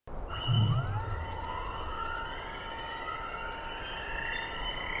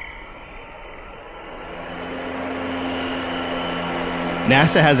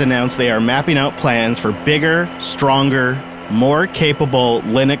NASA has announced they are mapping out plans for bigger, stronger, more capable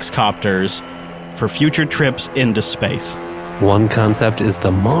Lynx copters for future trips into space. One concept is the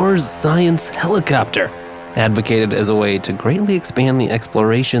Mars Science Helicopter, advocated as a way to greatly expand the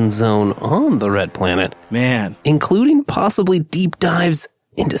exploration zone on the Red Planet. Man. Including possibly deep dives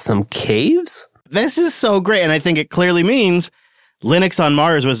into some caves? This is so great, and I think it clearly means Lynx on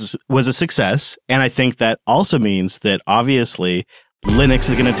Mars was a success, and I think that also means that, obviously, Lynx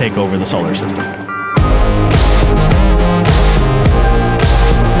is going to take over the solar system.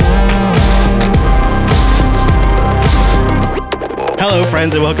 Hello,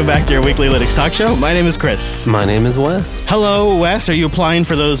 friends, and welcome back to your weekly Linux talk show. My name is Chris. My name is Wes. Hello, Wes. Are you applying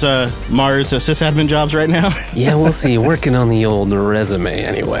for those Mars sysadmin jobs right now? Yeah, we'll see. Working on the old resume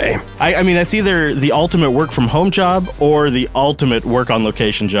anyway. I mean, that's either the ultimate work from home job or the ultimate work on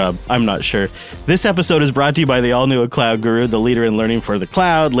location job. I'm not sure. This episode is brought to you by the all-new Cloud Guru, the leader in learning for the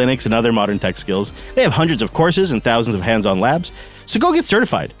cloud, Linux, and other modern tech skills. They have hundreds of courses and thousands of hands-on labs, so go get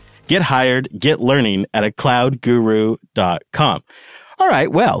certified. Get hired, get learning at cloudguru.com. All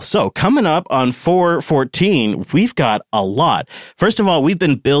right, well, so coming up on 414, we've got a lot. First of all, we've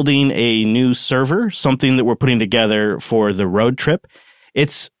been building a new server, something that we're putting together for the road trip.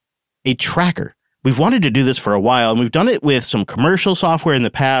 It's a tracker. We've wanted to do this for a while, and we've done it with some commercial software in the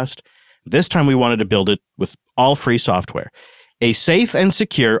past. This time we wanted to build it with all free software. A safe and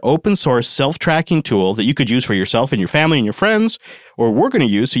secure open source self-tracking tool that you could use for yourself and your family and your friends, or we're going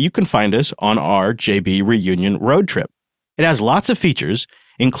to use so you can find us on our JB Reunion road trip. It has lots of features,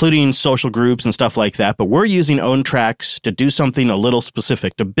 including social groups and stuff like that, but we're using OwnTracks to do something a little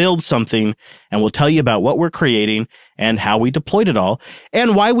specific, to build something, and we'll tell you about what we're creating and how we deployed it all,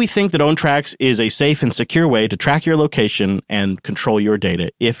 and why we think that OwnTracks is a safe and secure way to track your location and control your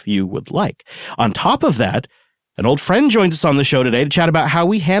data if you would like. On top of that, an old friend joins us on the show today to chat about how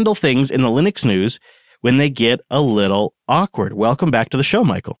we handle things in the Linux news when they get a little awkward. Welcome back to the show,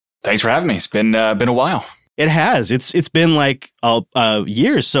 Michael. Thanks for having me. It's been a while. It has. It's been like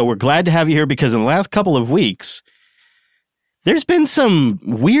years, so we're glad to have you here because in the last couple of weeks, there's been some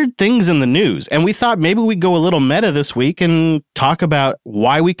weird things in the news, and we thought maybe we'd go a little meta this week and talk about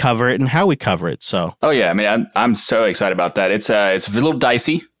why we cover it and how we cover it. So, oh yeah, I mean, I'm so excited about that. It's a little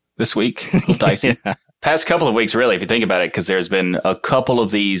dicey this week. A little dicey. Yeah. Past couple of weeks, really, if you think about it, because there's been a couple of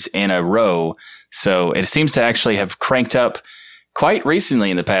these in a row, so it seems to actually have cranked up quite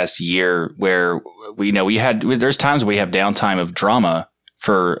recently in the past year, where there's times we have downtime of drama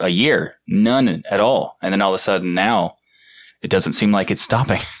for a year, none at all, and then all of a sudden now it doesn't seem like it's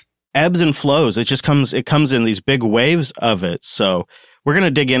stopping. Ebbs and flows. It comes in these big waves of it. So we're going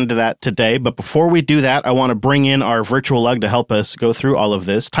to dig into that today. But before we do that, I want to bring in our virtual lug to help us go through all of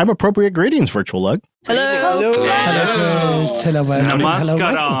this. Time appropriate greetings, virtual lug. Hello. Hello, Chris. Hello, Wes.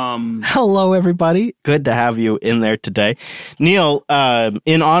 Namaskaram. Hello, everybody. Good to have you in there today. Neil,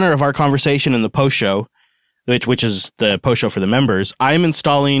 in honor of our conversation in the post show, which is the post show for the members, I'm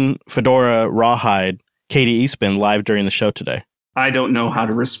installing Fedora Rawhide KDE Spin live during the show today. I don't know how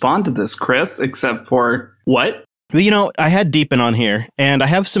to respond to this, Chris, except for what? Well, I had Deepin on here, and I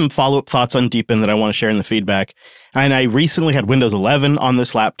have some follow-up thoughts on Deepin that I want to share in the feedback. And I recently had Windows 11 on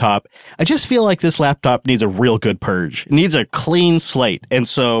this laptop. I just feel like this laptop needs a real good purge. It needs a clean slate. And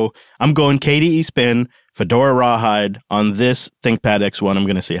so I'm going KDE Spin, Fedora Rawhide on this ThinkPad X1. I'm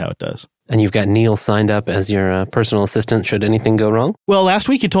going to see how it does. And you've got Neil signed up as your personal assistant should anything go wrong? Well, last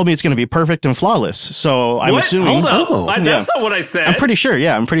week you told me it's going to be perfect and flawless. So I'm assuming... Hold up. That's not what I said. I'm pretty sure.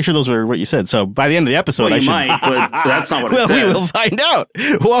 Yeah, I'm pretty sure those were what you said. So by the end of the episode, well, I should... might, but that's not what I said. Well, we will find out,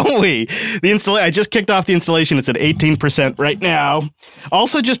 won't we? I just kicked off the installation. It's at 18% right now.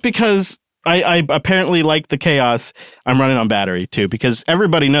 Also, just because... I apparently like the chaos. I'm running on battery too, because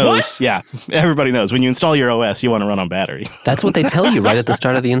everybody knows. What? Yeah, everybody knows when you install your OS, you want to run on battery. That's what they tell you right at the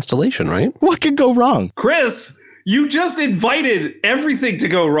start of the installation, right? What could go wrong? Chris, you just invited everything to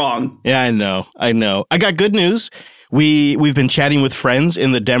go wrong. Yeah, I know. I got good news. We've been chatting with friends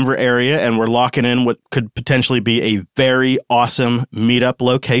in the Denver area, and we're locking in what could potentially be a very awesome meetup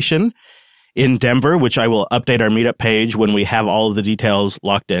location in Denver, which I will update our meetup page when we have all of the details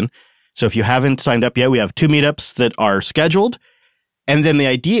locked in. So if you haven't signed up yet, we have 2 meetups that are scheduled. And then the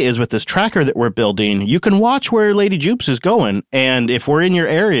idea is with this tracker that we're building, you can watch where Lady Jupes is going. And if we're in your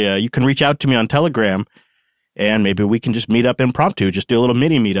area, you can reach out to me on Telegram and maybe we can just meet up impromptu, just do a little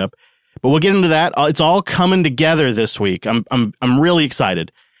mini meetup. But we'll get into that. It's all coming together this week. I'm really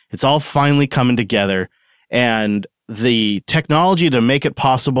excited. It's all finally coming together. And the technology to make it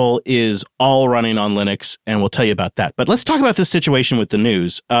possible is all running on Linux, and we'll tell you about that. But let's talk about this situation with the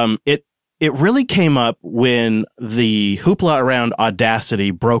news. it really came up when the hoopla around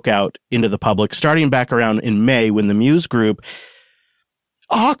Audacity broke out into the public, starting back around in May when the Muse Group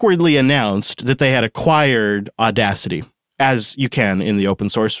awkwardly announced that they had acquired Audacity, as you can in the open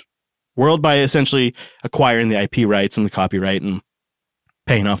source world, by essentially acquiring the IP rights and the copyright and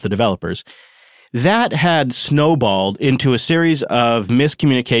paying off the developers. That had snowballed into a series of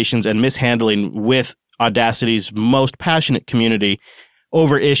miscommunications and mishandling with Audacity's most passionate community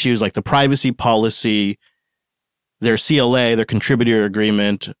over issues like the privacy policy, their CLA, their contributor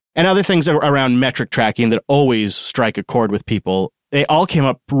agreement, and other things around metric tracking that always strike a chord with people. They all came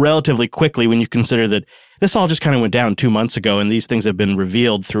up relatively quickly when you consider that this all just kind of went down 2 months ago, and these things have been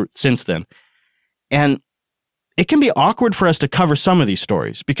revealed since then. And it can be awkward for us to cover some of these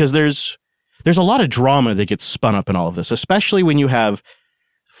stories because there's a lot of drama that gets spun up in all of this, especially when you have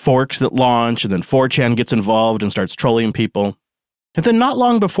forks that launch and then 4chan gets involved and starts trolling people. And then not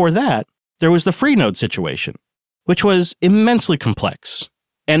long before that, there was the Freenode situation, which was immensely complex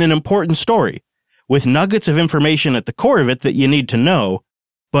and an important story with nuggets of information at the core of it that you need to know,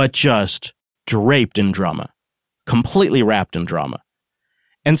 but just draped in drama, completely wrapped in drama.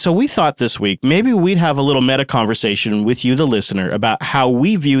 And so we thought this week, maybe we'd have a little meta conversation with you, the listener, about how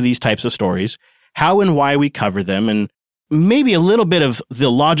we view these types of stories, how and why we cover them, and maybe a little bit of the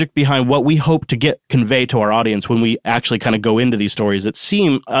logic behind what we hope to convey to our audience when we actually kind of go into these stories that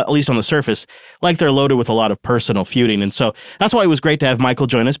seem, at least on the surface, like they're loaded with a lot of personal feuding. And so that's why it was great to have Michael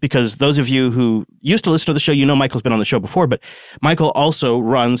join us, because those of you who used to listen to the show, you know Michael's been on the show before, but Michael also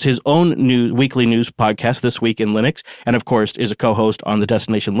runs his own weekly news podcast, This Week in Linux, and of course is a co-host on the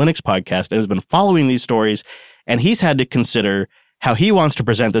Destination Linux podcast and has been following these stories, and he's had to consider how he wants to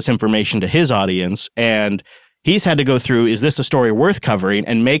present this information to his audience, and he's had to go through, is this a story worth covering,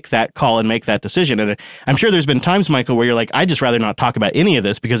 and make that call and make that decision. And I'm sure there's been times, Michael, where you're like, I'd just rather not talk about any of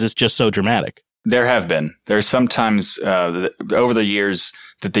this because it's just so dramatic. There have been. There's sometimes over the years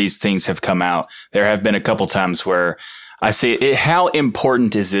that these things have come out, there have been a couple times where I say, how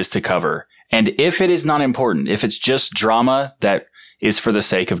important is this to cover? And if it is not important, if it's just drama that is for the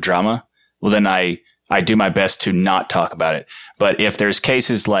sake of drama, well, then I do my best to not talk about it. But if there's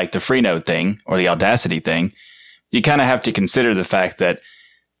cases like the Freenode thing or the Audacity thing, you kind of have to consider the fact that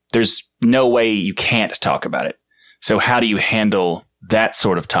there's no way you can't talk about it. So how do you handle that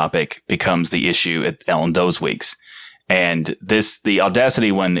sort of topic becomes the issue on those weeks. And the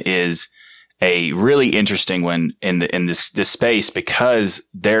Audacity one is a really interesting one in this space because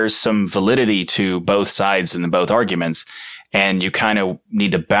there's some validity to both sides and both arguments. And you kind of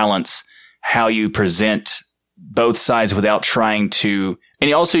need to balance how you present both sides without trying to,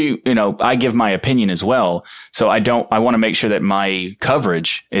 and also, I give my opinion as well. So I want to make sure that my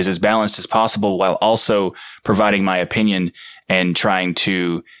coverage is as balanced as possible while also providing my opinion and trying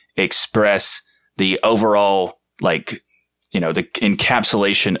to express the overall, the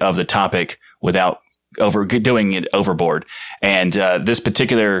encapsulation of the topic without doing it overboard. And this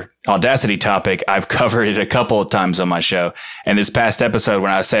particular Audacity topic, I've covered it a couple of times on my show. And this past episode,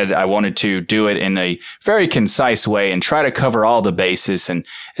 when I said I wanted to do it in a very concise way and try to cover all the bases and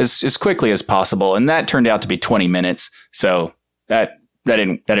as quickly as possible, and that turned out to be 20 minutes. So that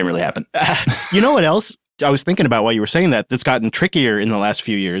didn't really happen. You know what else I was thinking about while you were saying that's gotten trickier in the last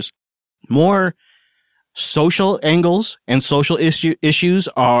few years? More social angles and social issues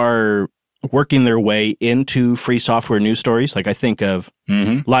are working their way into free software news stories. Like I think of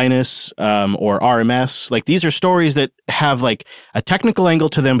Linus or RMS. Like these are stories that have like a technical angle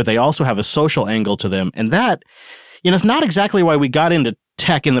to them, but they also have a social angle to them. And that, it's not exactly why we got into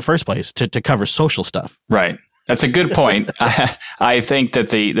tech in the first place, to cover social stuff. Right. That's a good point. I think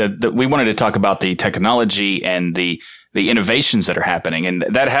that we wanted to talk about the technology and the innovations that are happening. And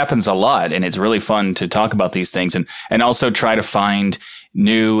that happens a lot. And it's really fun to talk about these things and also try to find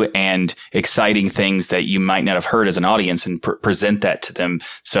new and exciting things that you might not have heard as an audience and present that to them.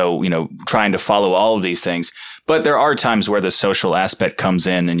 So, trying to follow all of these things. But there are times where the social aspect comes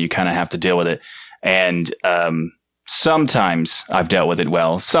in and you kind of have to deal with it. And sometimes I've dealt with it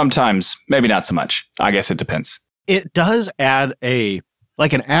well. Sometimes maybe not so much. I guess it depends. It does add an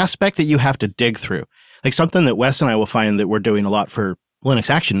aspect that you have to dig through. Like something that Wes and I will find that we're doing a lot for Linux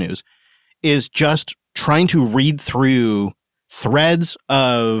Action News is just trying to read through threads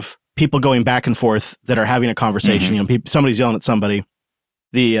of people going back and forth that are having a conversation. Somebody's yelling at somebody.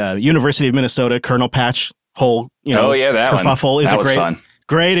 The University of Minnesota kernel patch whole, that kerfuffle one. is that a was fun.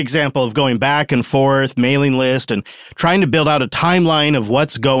 Great example of going back and forth, mailing list, and trying to build out a timeline of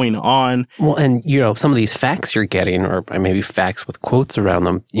what's going on. Well, and, some of these facts you're getting, or maybe facts with quotes around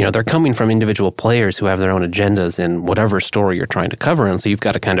them, they're coming from individual players who have their own agendas in whatever story you're trying to cover. And so you've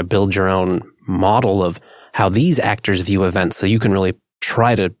got to kind of build your own model of how these actors view events so you can really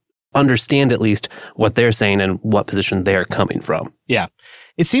try to understand at least what they're saying and what position they're coming from. Yeah.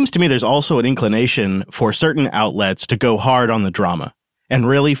 It seems to me there's also an inclination for certain outlets to go hard on the drama and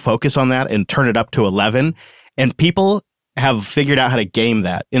really focus on that and turn it up to 11. And people have figured out how to game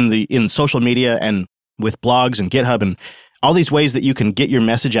that in social media and with blogs and GitHub and all these ways that you can get your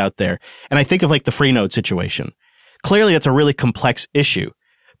message out there. And I think of like the Freenode situation. Clearly, it's a really complex issue,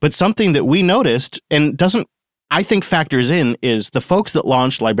 but something that we noticed and I think factors in is the folks that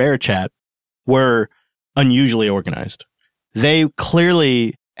launched LiberaChat were unusually organized. They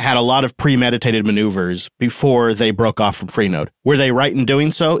clearly had a lot of premeditated maneuvers before they broke off from Freenode. Were they right in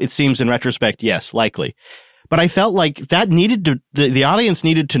doing so? It seems in retrospect, yes, likely. But I felt like that the audience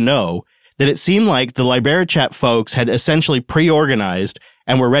needed to know that it seemed like the LiberaChat folks had essentially pre-organized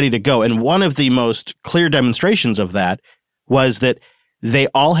and were ready to go. And one of the most clear demonstrations of that was that they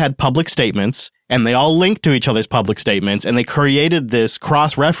all had public statements and they all linked to each other's public statements, and they created this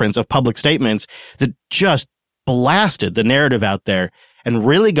cross-reference of public statements that just blasted the narrative out there and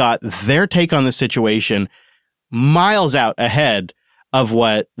really got their take on the situation miles out ahead of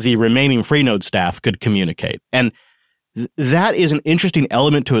what the remaining Freenode staff could communicate. And that is an interesting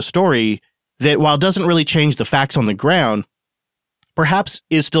element to a story that, while it doesn't really change the facts on the ground, perhaps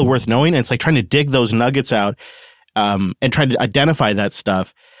is still worth knowing. And it's like trying to dig those nuggets out and try to identify that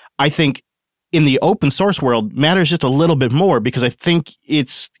stuff. I think in the open source world matters just a little bit more because I think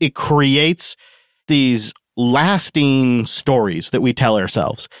it creates these lasting stories that we tell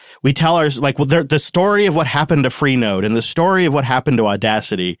ourselves. We tell the story of what happened to Freenode and the story of what happened to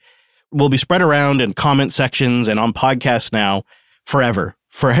Audacity will be spread around in comment sections and on podcasts now forever,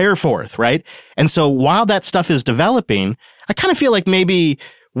 for henceforth, right? And so while that stuff is developing, I kind of feel like maybe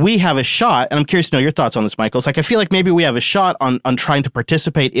we have a shot, and I'm curious to know your thoughts on this, Michael. It's like I feel like maybe we have a shot on trying to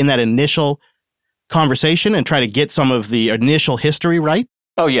participate in that initial conversation and try to get some of the initial history right.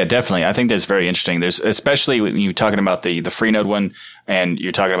 Oh, yeah, definitely. I think that's very interesting. There's, especially when you're talking about the Freenode one and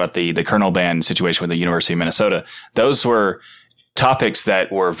you're talking about the kernel ban situation with the University of Minnesota. Those were topics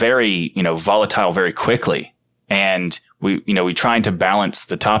that were very, volatile very quickly. And we trying to balance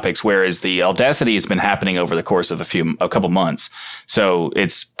the topics, whereas the Audacity has been happening over the course of a couple months. So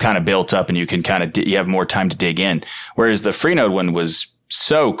it's kind of built up and you can you have more time to dig in. Whereas the Freenode one was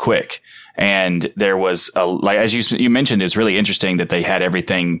so quick. And there was as you mentioned, it's really interesting that they had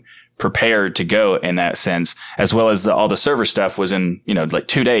everything prepared to go in that sense, as well as all the server stuff was in,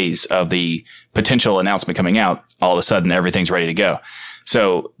 2 days of the potential announcement coming out. All of a sudden, everything's ready to go.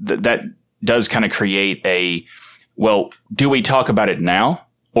 So that does kind of create do we talk about it now?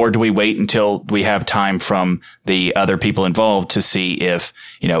 Or do we wait until we have time from the other people involved to see if,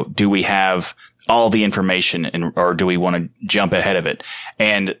 do we have all the information or do we want to jump ahead of it?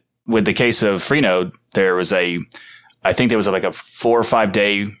 And with the case of Freenode, there was I think there was like a 4 or 5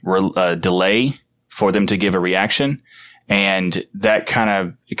 day delay for them to give a reaction. And that kind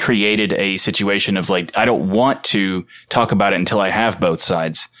of created a situation of I don't want to talk about it until I have both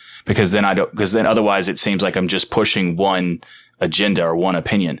sides because then otherwise it seems like I'm just pushing one agenda or one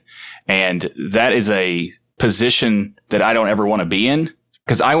opinion. And that is a position that I don't ever want to be in.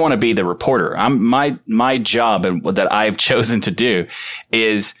 Because I want to be the reporter. My job and what that I've chosen to do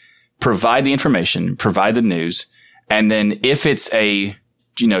is provide the information, provide the news, and then if it's a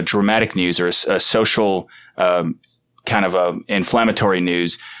dramatic news or a social kind of a inflammatory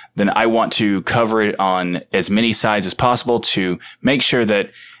news, then I want to cover it on as many sides as possible to make sure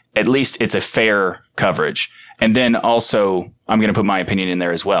that at least it's a fair coverage. And then also I'm going to put my opinion in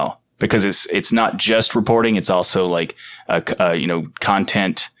there as well. Because it's not just reporting, it's also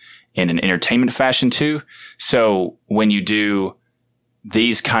content in an entertainment fashion too. So when you do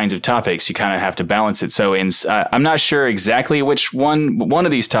these kinds of topics, you kind of have to balance it. So I'm not sure exactly which one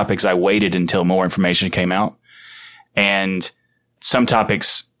of these topics I waited until more information came out. And some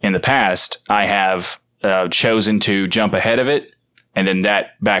topics in the past, I have chosen to jump ahead of it, and then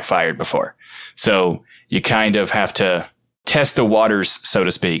that backfired before. So you kind of have to test the waters, so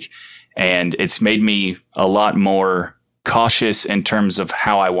to speak. And it's made me a lot more cautious in terms of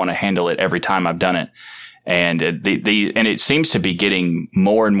how I want to handle it every time I've done it. And and it seems to be getting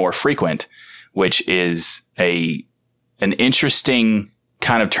more and more frequent, which is an interesting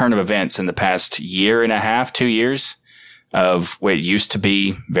kind of turn of events in the past year and a half, 2 years of what used to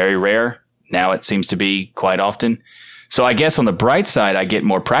be very rare. Now it seems to be quite often. So I guess on the bright side, I get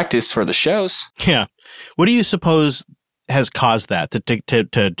more practice for the shows. Yeah. What do you suppose has caused that?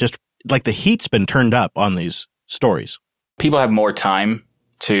 To just like the heat's been turned up on these stories. People have more time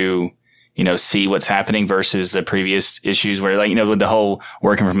to, see what's happening versus the previous issues where, like, with the whole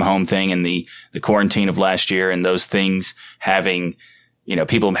working from home thing and the quarantine of last year and those things having,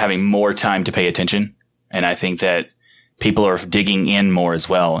 people having more time to pay attention. And I think that people are digging in more as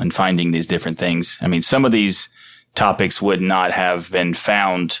well and finding these different things. I mean, some of these topics would not have been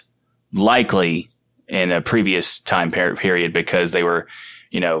found likely in a previous time period because they were,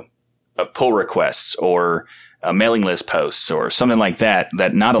 pull requests or mailing list posts or something like that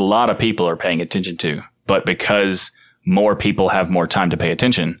not a lot of people are paying attention to. But because more people have more time to pay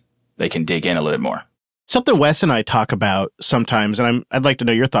attention, they can dig in a little bit more. Something Wes and I talk about sometimes, and I'd like to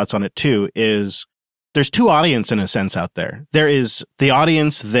know your thoughts on it too, is there's two audiences in a sense out there. There is the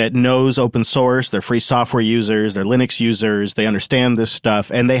audience that knows open source, they're free software users, they're Linux users, they understand this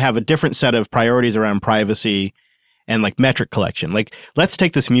stuff, and they have a different set of priorities around privacy and like metric collection. Like, let's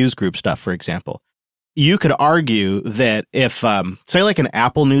take this Muse Group stuff, for example. You could argue that if, say, like an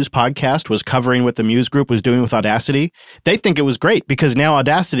Apple News podcast was covering what the Muse Group was doing with Audacity, they'd think it was great because now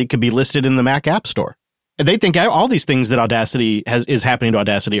Audacity could be listed in the Mac App Store. They think all these things that Audacity is happening to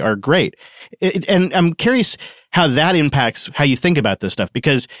Audacity are great. And I'm curious how that impacts how you think about this stuff,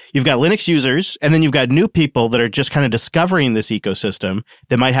 because you've got Linux users and then you've got new people that are just kind of discovering this ecosystem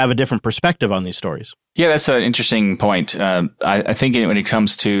that might have a different perspective on these stories. Yeah, that's an interesting point. I think when it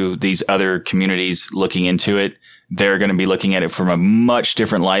comes to these other communities looking into it, they're going to be looking at it from a much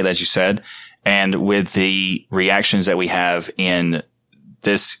different light, as you said. And with the reactions that we have in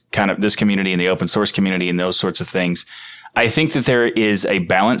this community and the open source community and those sorts of things, I think that there is a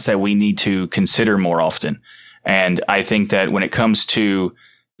balance that we need to consider more often. And I think that when it comes to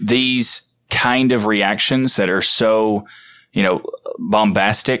these kind of reactions that are so,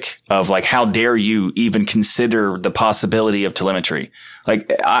 bombastic of like, how dare you even consider the possibility of telemetry?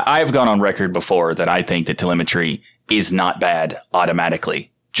 Like, I've gone on record before that I think that telemetry is not bad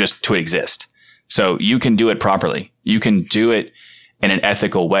automatically just to exist. So you can do it properly. You can do it in an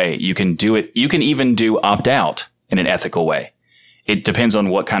ethical way. You can do it. You can even do opt out in an ethical way. It depends on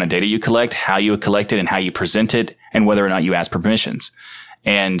what kind of data you collect, how you collect it, and how you present it, and whether or not you ask permissions.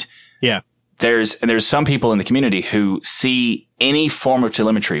 And yeah, there's some people in the community who see any form of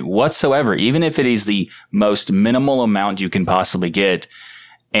telemetry whatsoever, even if it is the most minimal amount you can possibly get,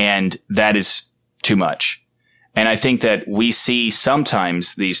 and that is too much. And I think that we see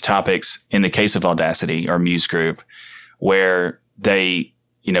sometimes these topics in the case of Audacity or Muse Group, where they,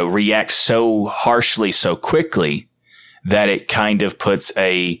 react so harshly, so quickly that it kind of puts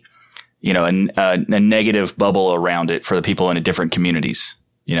a negative bubble around it for the people in different communities.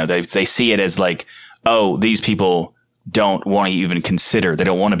 They see it as like, oh, these people don't want to even consider. They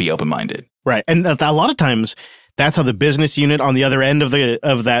don't want to be open-minded. Right. And a lot of times that's how the business unit on the other end of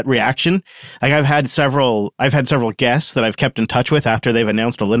that reaction. Like I've had several guests that I've kept in touch with after they've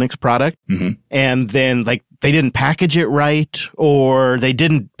announced a Linux product. Mm-hmm. And then like they didn't package it right, or they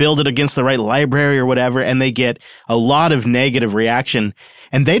didn't build it against the right library or whatever. And they get a lot of negative reaction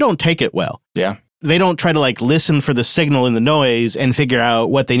and they don't take it well. Yeah. They don't try to like listen for the signal in the noise and figure out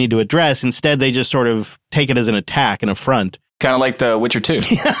what they need to address. Instead, they just sort of take it as an attack, an affront. Kind of like The Witcher 2.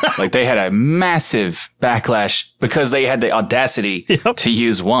 Like they had a massive backlash because they had the audacity to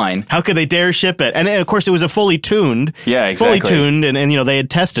use wine. How could they dare ship it? And of course, it was a fully tuned. Yeah, exactly. Fully tuned, and they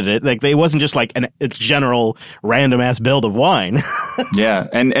had tested it. Like it wasn't just like its general random ass build of wine. Yeah,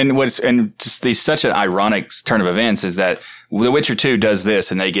 and just such an ironic turn of events is that The Witcher 2 does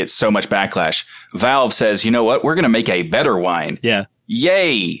this, and they get so much backlash. Valve says, you know what? We're going to make a better wine. Yeah.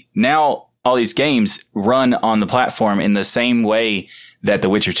 Yay! Now all these games run on the platform in the same way that The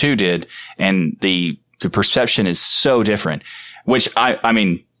Witcher 2 did. And the perception is so different, which I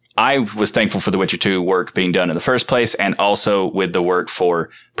mean, I was thankful for The Witcher 2 work being done in the first place, and also with the work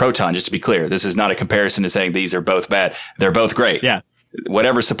for Proton. Just to be clear, this is not a comparison to saying these are both bad. They're both great. Yeah.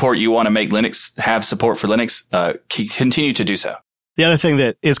 Whatever support you want to make Linux, have support for Linux, continue to do so. The other thing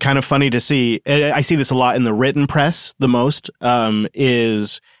that is kind of funny to see, I see this a lot in the written press the most,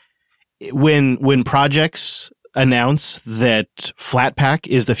 is when projects announce that Flatpak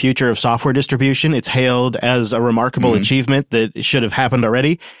is the future of software distribution, it's hailed as a remarkable achievement that should have happened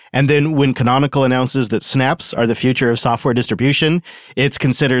already. And then when Canonical announces that Snaps are the future of software distribution, it's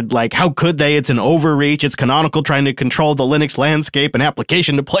considered like, how could they? It's an overreach. It's Canonical trying to control the Linux landscape and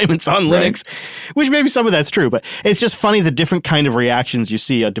application deployments on Linux, which maybe some of that's true, but it's just funny the different kind of reactions you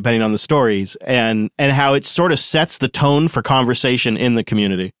see depending on the stories and how it sort of sets the tone for conversation in the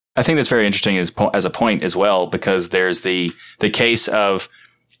community. I think that's very interesting as a point as well, because there's the case of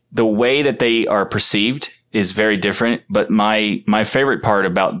the way that they are perceived is very different. But my favorite part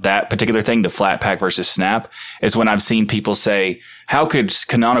about that particular thing, the Flatpak versus Snap, is when I've seen people say, how could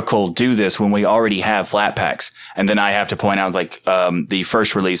Canonical do this when we already have Flatpaks? And then I have to point out, like, the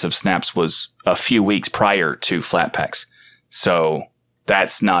first release of Snaps was a few weeks prior to Flatpaks. So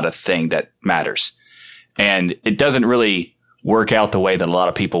that's not a thing that matters. And it doesn't really work out the way that a lot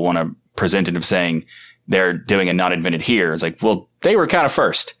of people want to present it, of saying they're doing a not invented here. It's like, well, they were kind of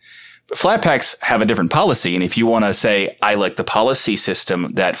first. But Flatpaks have a different policy. And if you want to say, I like the policy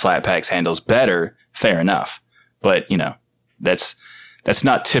system that Flatpaks handles better, fair enough. But, you know, that's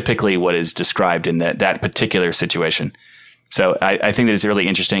not typically what is described in that particular situation. So I think that it's really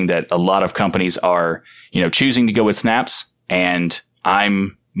interesting that a lot of companies are, you know, choosing to go with Snaps. And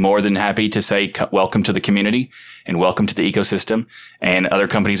I'm more than happy to say welcome to the community and welcome to the ecosystem. And other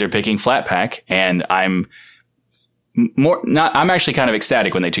companies are picking Flatpak, and I'm actually kind of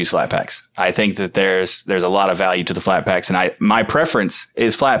ecstatic when they choose Flatpaks. I think that there's a lot of value to the Flatpaks, and my preference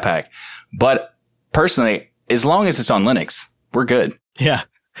is Flatpak. But personally, as long as it's on Linux, we're good. Yeah,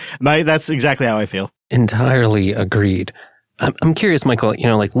 that's exactly how I feel. Entirely agreed. I'm curious, Michael, you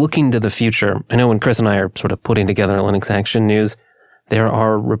know, like looking to the future, I know when Chris and I are sort of putting together Linux Action News, there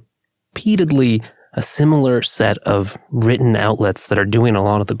are repeatedly a similar set of written outlets that are doing a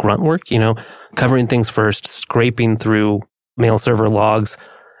lot of the grunt work, you know, covering things first, scraping through mail server logs,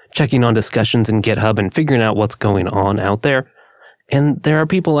 checking on discussions in GitHub and figuring out what's going on out there. And there are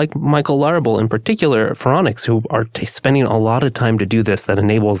people like Michael Larable in particular, Phoronix, who are spending a lot of time to do this that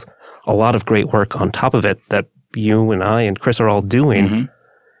enables a lot of great work on top of it that you and I and Chris are all doing. Mm-hmm. It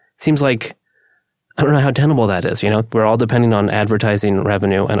seems like, I don't know how tenable that is. You know, we're all depending on advertising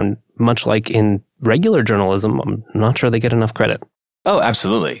revenue, and much like in regular journalism, I'm not sure they get enough credit. Oh,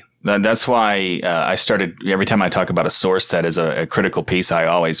 absolutely. That's why I started, every time I talk about a source that is a critical piece, I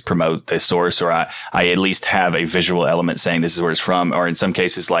always promote the source, or I at least have a visual element saying this is where it's from. Or in some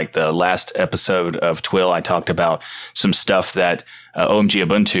cases, like the last episode of Twill, I talked about some stuff that OMG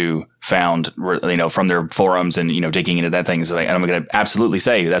Ubuntu found, you know, from their forums, and, you know, digging into that thing. So and I'm going to absolutely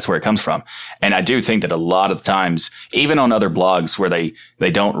say that's where it comes from. And I do think that a lot of times, even on other blogs where they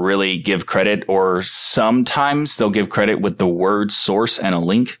don't really give credit, or sometimes they'll give credit with the word source and a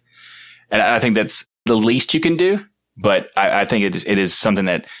link. And I think that's the least you can do, but I think it is something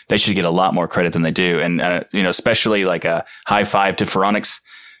that they should get a lot more credit than they do. And, you know, especially like a high five to Phoronix,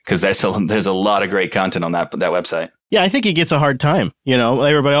 because there's a lot of great content on that website. Yeah, I think he gets a hard time. You know,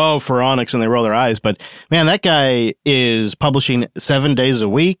 everybody, Phoronix, and they roll their eyes. But man, that guy is publishing 7 days a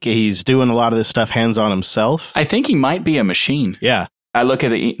week. He's doing a lot of this stuff hands-on himself. I think he might be a machine. Yeah. I look at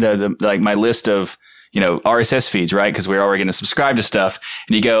the like my list of, you know, RSS feeds, right? Because we're already going to subscribe to stuff.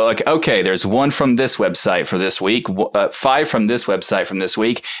 And you go, like, okay, there's 1 from this website for this week, 5 from this website from this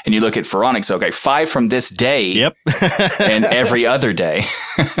week. And you look at Phoronix, okay, 5 from this day. Yep. And every other day.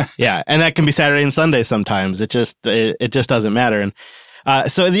 Yeah. And that can be Saturday and Sunday sometimes. It just doesn't matter.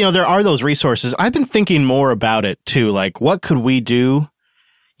 And so, you know, there are those resources. I've been thinking more about it too. Like, what could we do?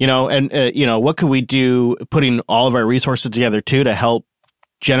 You know, and, you know, what could we do putting all of our resources together too to help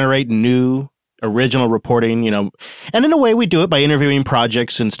generate new original reporting, you know, and in a way we do it by interviewing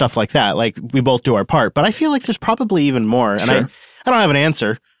projects and stuff like that. Like, we both do our part, but I feel like there's probably even more. And sure. I don't have an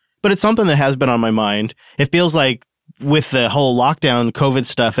answer, but it's something that has been on my mind. It feels like with the whole lockdown COVID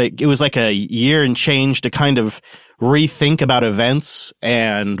stuff, it was like a year and change to kind of rethink about events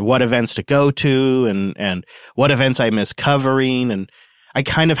and what events to go to and what events I miss covering. And I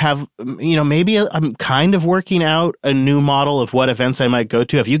kind of have, you know, maybe I'm kind of working out a new model of what events I might go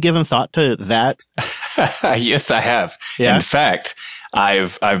to. Have you given thought to that? Yes, I have. Yeah. In fact,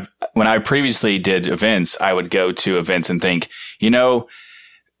 I've when I previously did events, I would go to events and think, you know,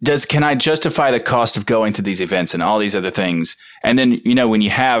 can I justify the cost of going to these events and all these other things? And then, you know, when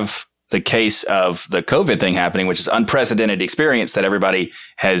you have the case of the COVID thing happening, which is unprecedented experience that everybody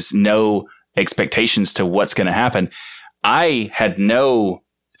has no expectations to what's going to happen, I had no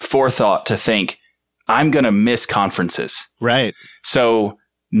forethought to think I'm going to miss conferences. Right. So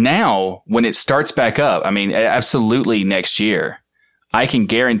now when it starts back up, I mean, absolutely next year, I can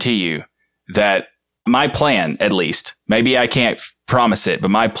guarantee you that my plan, at least, maybe I can't promise it, but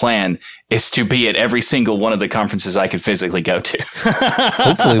my plan is to be at every single one of the conferences I could physically go to.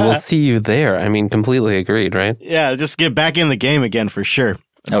 Hopefully we'll see you there. I mean, completely agreed, right? Yeah, just get back in the game again for sure.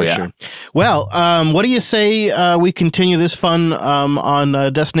 Oh, yeah. Sure. Well, what do you say we continue this fun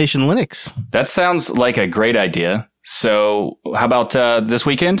on Destination Linux? That sounds like a great idea. So how about this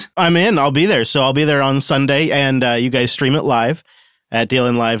weekend? I'm in. I'll be there. So I'll be there on Sunday, and you guys stream it live. at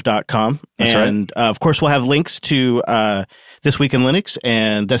dealinlive.com. That's and of course, we'll have links to This Week in Linux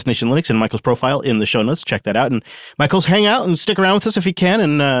and Destination Linux and Michael's profile in the show notes. Check that out. And Michael's hang out and stick around with us if you can,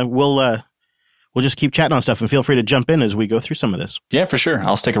 and we'll just keep chatting on stuff, and feel free to jump in as we go through some of this. Yeah, for sure.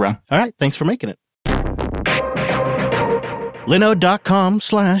 I'll stick around. All right. Thanks for making it.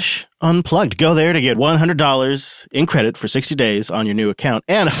 Linode.com/unplugged. Go there to get $100 in credit for 60 days on your new account.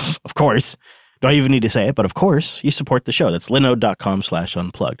 And of course, do I even need to say it? But of course, you support the show. That's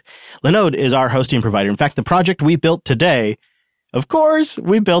linode.com/unplugged. Linode is our hosting provider. In fact, the project we built today, of course,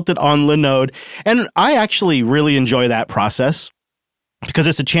 we built it on Linode. And I actually really enjoy that process, because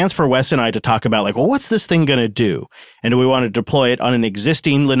it's a chance for Wes and I to talk about, like, well, what's this thing going to do? And do we want to deploy it on an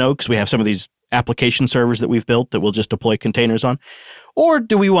existing Linode? Because we have some of these application servers that we've built that we'll just deploy containers on. Or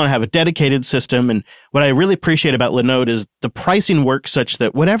do we want to have a dedicated system? And what I really appreciate about Linode is the pricing works such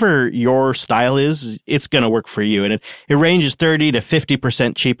that whatever your style is, it's going to work for you. And it ranges 30 to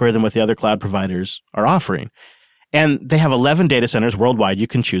 50% cheaper than what the other cloud providers are offering. And they have 11 data centers worldwide you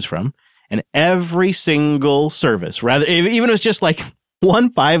can choose from. And every single service, rather, even if it's just like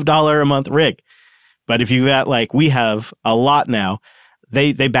one $5 a month rig. But if you've got, like we have a lot now,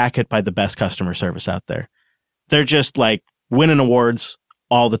 they back it by the best customer service out there. They're just like winning awards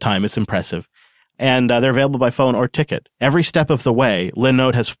all the time. It's impressive. And they're available by phone or ticket. Every step of the way,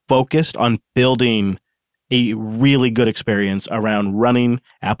 Linode has focused on building a really good experience around running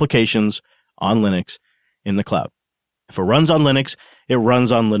applications on Linux in the cloud. If it runs on Linux, it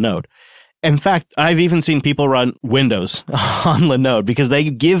runs on Linode. In fact, I've even seen people run Windows on Linode because they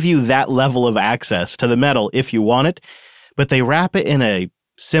give you that level of access to the metal if you want it, but they wrap it in a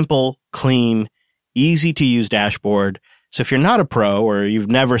simple, clean, easy-to-use dashboard. So if you're not a pro or you've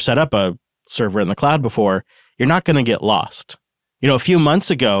never set up a server in the cloud before, you're not going to get lost. You know, a few months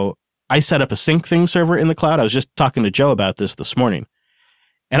ago, I set up a SyncThing server in the cloud. I was just talking to Joe about this morning.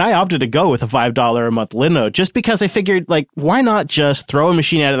 And I opted to go with a $5 a month Linode just because I figured, like, why not just throw a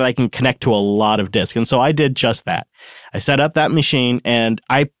machine at it that I can connect to a lot of disk? And so I did just that. I set up that machine and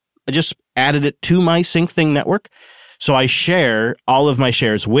I just added it to my SyncThing network. So I share all of my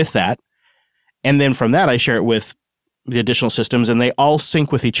shares with that. And then from that, I share it with the additional systems, and they all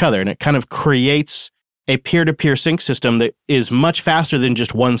sync with each other. And it kind of creates a peer-to-peer sync system that is much faster than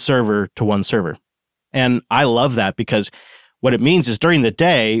just one server to one server. And I love that because what it means is during the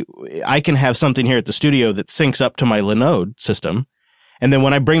day, I can have something here at the studio that syncs up to my Linode system. And then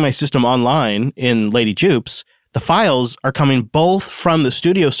when I bring my system online in Lady Jupes, the files are coming both from the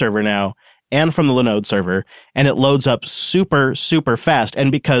studio server now and from the Linode server, and it loads up super, super fast.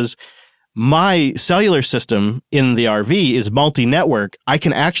 And because my cellular system in the RV is multi-network, I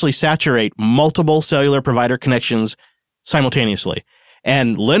can actually saturate multiple cellular provider connections simultaneously.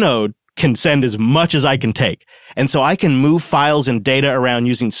 And Linode can send as much as I can take. And so I can move files and data around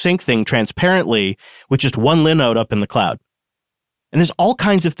using SyncThing transparently with just one Linode up in the cloud. And there's all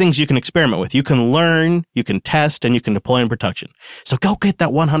kinds of things you can experiment with. You can learn, you can test, and you can deploy in production. So go get that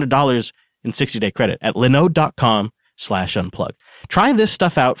 $100 in 60-day credit at linode.com/unplug. Try this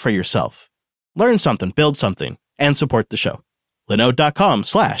stuff out for yourself. Learn something, build something, and support the show.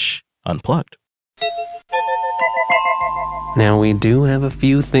 linode.com/unplugged. Now, we do have a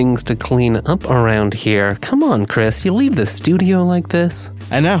few things to clean up around here. Come on, Chris, you leave the studio like this?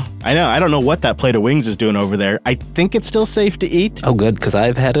 I know. I don't know what that plate of wings is doing over there. I think it's still safe to eat. Oh, good, because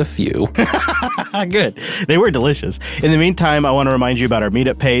I've had a few. Good. They were delicious. In the meantime, I want to remind you about our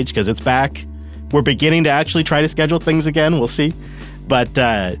meetup page because it's back. We're beginning to actually try to schedule things again. We'll see. But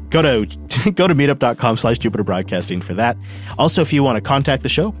go to meetup.com/Jupiter Broadcasting for that. Also, if you want to contact the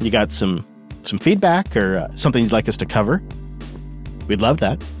show, you got some feedback or something you'd like us to cover, we'd love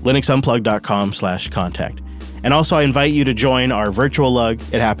that. linuxunplug.com/contact. And also, I invite you to join our virtual lug.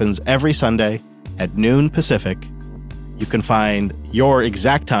 It happens every Sunday at noon Pacific. You can find your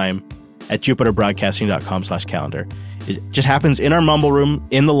exact time at jupiterbroadcasting.com/calendar. It just happens in our mumble room,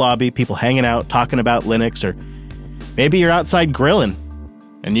 in the lobby, people hanging out, talking about Linux, or maybe you're outside grilling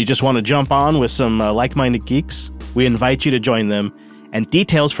and you just want to jump on with some like-minded geeks. We invite you to join them. And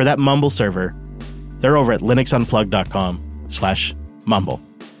details for that Mumble server, they're over at linuxunplug.com/mumble.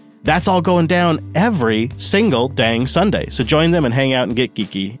 That's all going down every single dang Sunday. So join them and hang out and get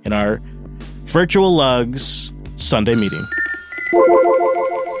geeky in our Virtual Lugs Sunday meeting.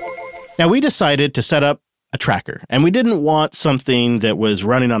 Now, we decided to set up a tracker, and we didn't want something that was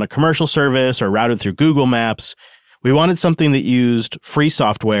running on a commercial service or routed through Google Maps. We wanted something that used free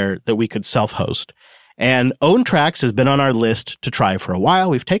software that we could self-host. And OwnTracks has been on our list to try for a while.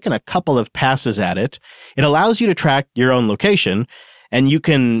 We've taken a couple of passes at it. It allows you to track your own location, and you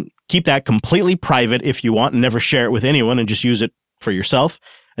can keep that completely private if you want and never share it with anyone and just use it for yourself.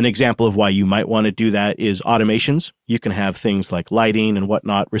 An example of why you might want to do that is automations. You can have things like lighting and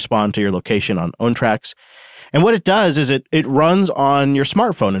whatnot respond to your location on OwnTracks. And what it does is it runs on your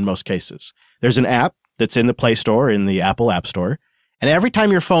smartphone in most cases. There's an app that's in the Play Store, in the Apple App Store. And every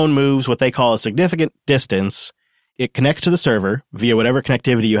time your phone moves what they call a significant distance, it connects to the server via whatever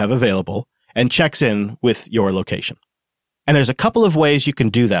connectivity you have available and checks in with your location. And there's a couple of ways you can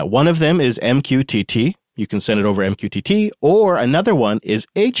do that. One of them is MQTT. You can send it over MQTT, or another one is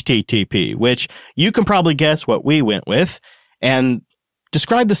HTTP, which you can probably guess what we went with. And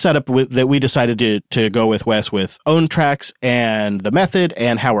describe the setup that we decided to go with, Wes, with OwnTracks and the method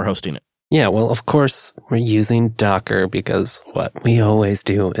and how we're hosting it. Yeah, well, of course, we're using Docker because what we always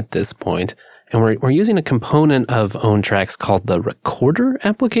do at this point. And we're using a component of OwnTracks called the Recorder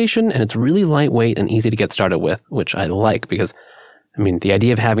application, and it's really lightweight and easy to get started with, which I like because, I mean, the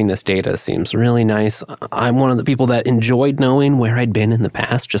idea of having this data seems really nice. I'm one of the people that enjoyed knowing where I'd been in the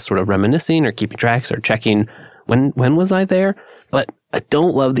past, just sort of reminiscing or keeping tracks or checking when was I there. But I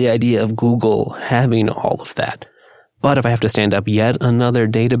don't love the idea of Google having all of that. But if I have to stand up yet another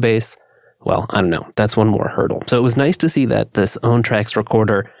database, well, I don't know. That's one more hurdle. So it was nice to see that this OwnTracks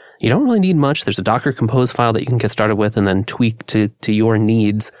Recorder, you don't really need much. There's a Docker Compose file that you can get started with and then tweak to your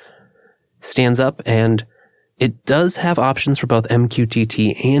needs. Stands up, and it does have options for both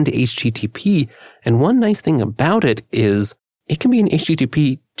MQTT and HTTP. And one nice thing about it is it can be an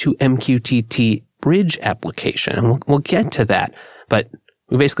HTTP to MQTT bridge application. And we'll get to that. But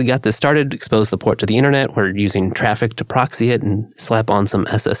we basically got this started, exposed the port to the internet. We're using traffic to proxy it and slap on some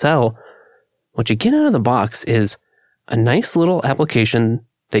SSL. What you get out of the box is a nice little application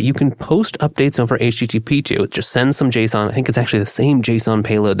that you can post updates over HTTP to. It just sends some JSON. I think it's actually the same JSON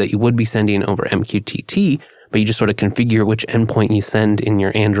payload that you would be sending over MQTT, but you just sort of configure which endpoint you send in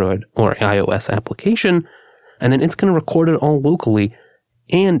your Android or iOS application, and then it's going to record it all locally,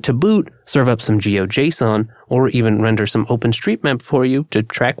 and to boot, serve up some GeoJSON, or even render some OpenStreetMap for you to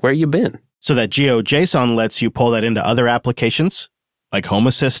track where you've been. So that GeoJSON lets you pull that into other applications, like Home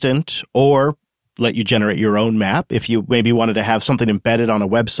Assistant, or let you generate your own map. If you maybe wanted to have something embedded on a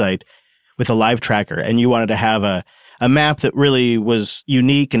website with a live tracker and you wanted to have a map that really was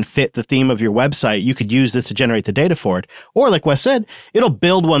unique and fit the theme of your website, you could use this to generate the data for it. Or like Wes said, it'll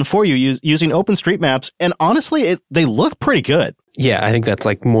build one for you using OpenStreetMaps. And honestly, they look pretty good. Yeah, I think that's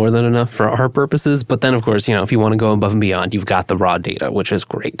like more than enough for our purposes. But then, of course, if you want to go above and beyond, you've got the raw data, which is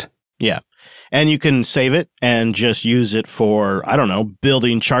great. Yeah. And you can save it and just use it for, I don't know,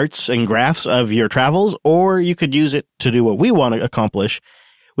 building charts and graphs of your travels, or you could use it to do what we want to accomplish,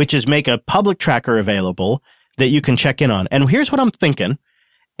 which is make a public tracker available that you can check in on. And here's what I'm thinking,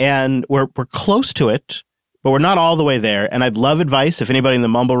 and we're close to it, but we're not all the way there. And I'd love advice if anybody in the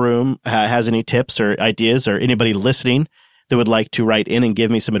Mumble Room has any tips or ideas, or anybody listening that would like to write in and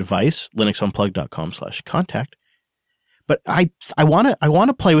give me some advice, linuxunplugged.com/contact. But I want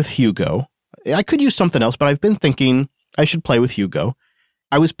to play with Hugo. I could use something else, but I've been thinking I should play with Hugo.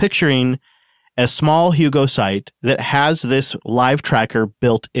 I was picturing a small Hugo site that has this live tracker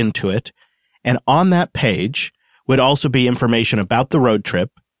built into it. And on that page would also be information about the road trip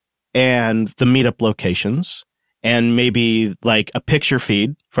and the meetup locations, and maybe like a picture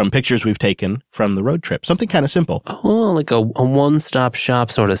feed from pictures we've taken from the road trip. Something kind of simple. Oh, like a one-stop shop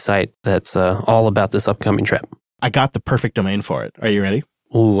sort of site that's all about this upcoming trip. I got the perfect domain for it. Are you ready?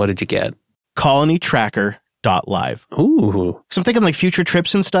 Ooh, what did you get? colonytracker.live. Ooh. So I'm thinking like future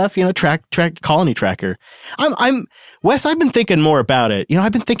trips and stuff, track colony tracker. Wes, I've been thinking more about it.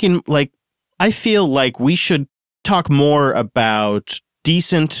 I've been thinking like, I feel like we should talk more about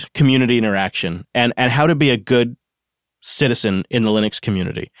decent community interaction and how to be a good citizen in the Linux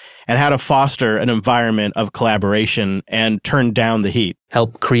community and how to foster an environment of collaboration and turn down the heat.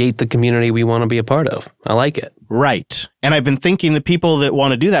 Help create the community we want to be a part of. I like it. Right. And I've been thinking the people that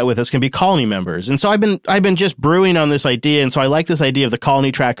want to do that with us can be colony members. And so I've been just brewing on this idea. And so I like this idea of the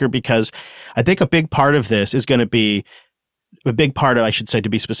colony tracker because I think a big part of this is going to be a big part of, I should say, to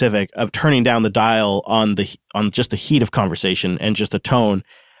be specific, of turning down the dial on just the heat of conversation and just the tone.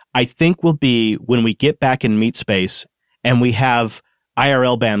 I think will be when we get back in meet space and we have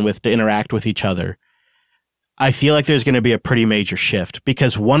IRL bandwidth to interact with each other. I feel like there's going to be a pretty major shift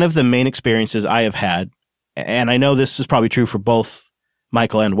because one of the main experiences I have had, and I know this is probably true for both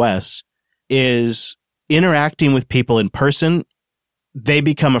Michael and Wes, is interacting with people in person. They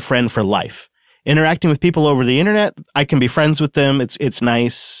become a friend for life. Interacting with people over the internet, I can be friends with them. It's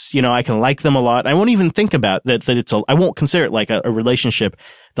nice. I can like them a lot. I won't even think about that I won't consider it like a relationship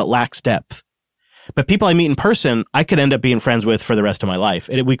that lacks depth. But people I meet in person, I could end up being friends with for the rest of my life.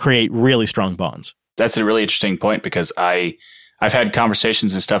 We create really strong bonds. That's a really interesting point because I I've had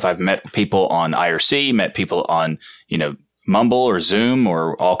conversations and stuff. I've met people on IRC, met people on, Mumble or Zoom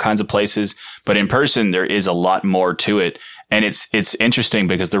or all kinds of places. But in person, there is a lot more to it. And it's interesting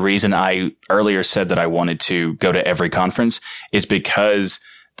because the reason I earlier said that I wanted to go to every conference is because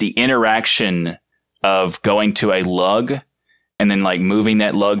the interaction of going to a lug and then like moving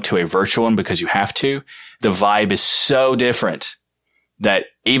that lug to a virtual one because you have to, the vibe is so different that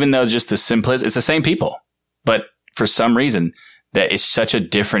even though just the simplest, it's the same people, but for some reason that it's such a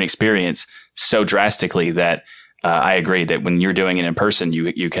different experience so drastically that I agree that when you're doing it in person,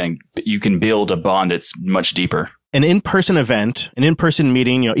 you can build a bond that's much deeper. An in-person event, an in-person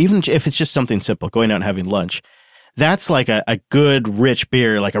meeting, even if it's just something simple, going out and having lunch, that's like a good, rich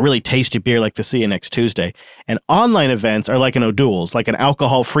beer, like a really tasty beer like the See You Next Tuesday. And online events are like an O'Doul's, like an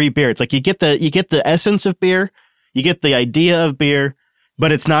alcohol-free beer. It's like you get the essence of beer, you get the idea of beer,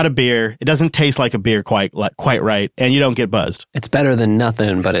 but it's not a beer. It doesn't taste like a beer quite right, and you don't get buzzed. It's better than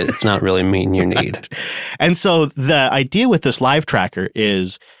nothing, but it's not really meeting your need. Right. And so the idea with this live tracker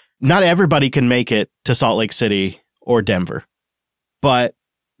is not everybody can make it to Salt Lake City or Denver, but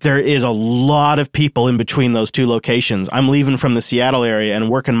there is a lot of people in between those two locations. I'm leaving from the Seattle area and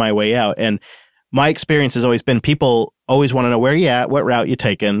working my way out, and my experience has always been people always want to know where you at, what route you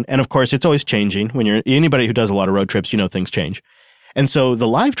taking, and of course it's always changing. When you're anybody who does a lot of road trips, things change. And so the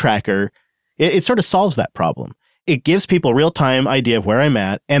live tracker, it sort of solves that problem. It gives people a real-time idea of where I'm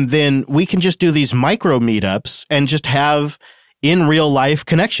at, and then we can just do these micro meetups and just have in real-life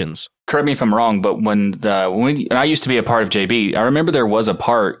connections. Correct me if I'm wrong, but when I used to be a part of JB, I remember there was a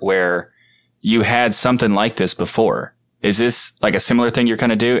part where you had something like this before. Is this like a similar thing you're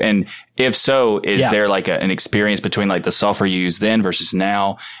going to do? And if so, is there like an experience between like the software you used then versus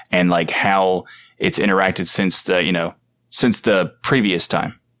now and like how it's interacted since the previous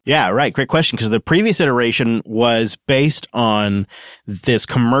time? Yeah, right. Great question. Because the previous iteration was based on this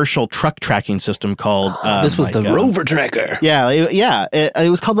commercial truck tracking system called... this was the Rover Tracker. Yeah. It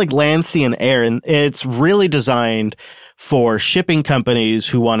was called like Land, Sea, and Air. And it's really designed for shipping companies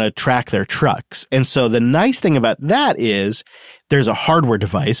who want to track their trucks. And so the nice thing about that is there's a hardware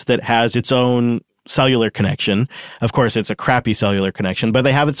device that has its own cellular connection. Of course, it's a crappy cellular connection, but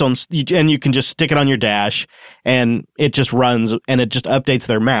they have its own, and you can just stick it on your dash and it just runs and it just updates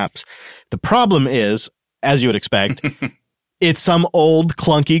their maps. The problem is, as you would expect, it's some old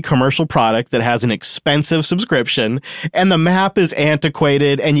clunky commercial product that has an expensive subscription and the map is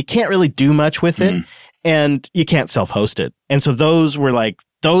antiquated and you can't really do much with it and you can't self-host it. And so those were like,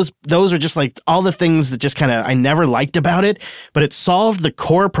 those are just like all the things that just kind of I never liked about it, but it solved the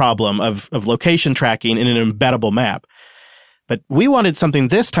core problem of location tracking in an embeddable map. But we wanted something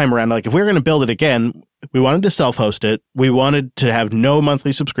this time around, like if we were going to build it again, we wanted to self-host it. We wanted to have no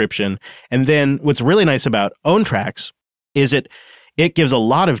monthly subscription. And then what's really nice about OwnTracks is it gives a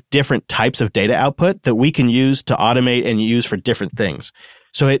lot of different types of data output that we can use to automate and use for different things.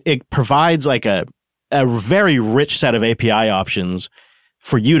 So it provides like a very rich set of API options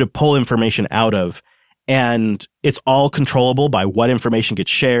for you to pull information out of. And it's all controllable by what information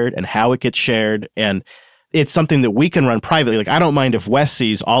gets shared and how it gets shared. And it's something that we can run privately. Like I don't mind if Wes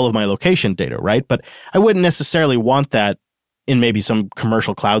sees all of my location data, right? But I wouldn't necessarily want that in maybe some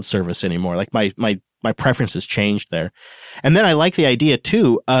commercial cloud service anymore. Like my preferences changed there. And then I like the idea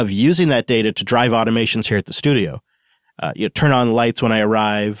too of using that data to drive automations here at the studio. Turn on lights when I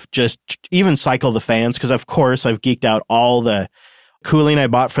arrive, just even cycle the fans. Cause of course I've geeked out all the cooling I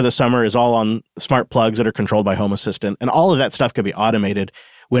bought for the summer is all on smart plugs that are controlled by Home Assistant. And all of that stuff could be automated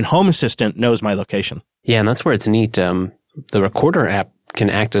when Home Assistant knows my location. Yeah, and that's where it's neat. The Recorder app can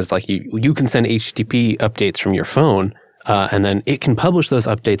act as like you can send HTTP updates from your phone, and then it can publish those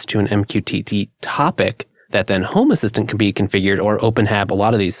updates to an MQTT topic that then Home Assistant can be configured, or OpenHAB, a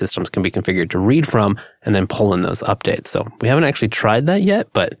lot of these systems can be configured to read from and then pull in those updates. So we haven't actually tried that yet,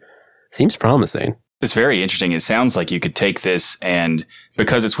 but it seems promising. It's very interesting. It sounds like you could take this and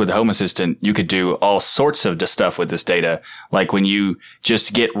because it's with Home Assistant, you could do all sorts of stuff with this data. Like when you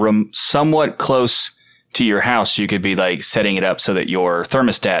just get somewhat close to your house, you could be like setting it up so that your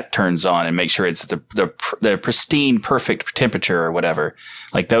thermostat turns on and make sure it's the pristine, perfect temperature or whatever,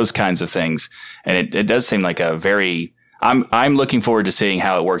 like those kinds of things. And it does seem like I'm looking forward to seeing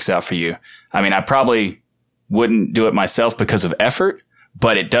how it works out for you. I mean, I probably wouldn't do it myself because of effort,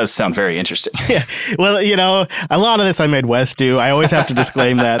 but it does sound very interesting. Yeah. Well, a lot of this I made Wes do. I always have to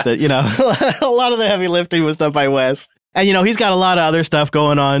disclaim that, a lot of the heavy lifting was done by Wes. And, he's got a lot of other stuff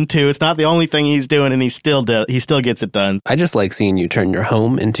going on, too. It's not the only thing he's doing, and he still gets it done. I just like seeing you turn your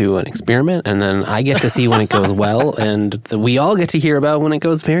home into an experiment, and then I get to see when it goes well, and we all get to hear about when it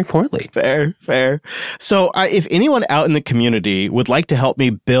goes very poorly. Fair. So if anyone out in the community would like to help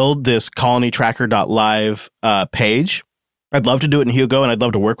me build this colonytracker.live page, I'd love to do it in Hugo, and I'd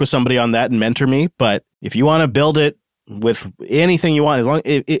love to work with somebody on that and mentor me. But if you want to build it with anything you want, as long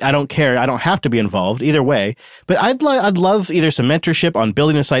I don't care. I don't have to be involved either way. But I'd love either some mentorship on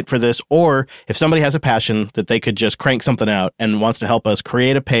building a site for this, or if somebody has a passion that they could just crank something out and wants to help us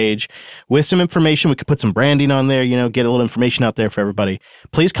create a page with some information. We could put some branding on there, get a little information out there for everybody.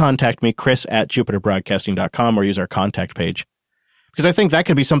 Please contact me, Chris@JupiterBroadcasting.com, or use our contact page, because I think that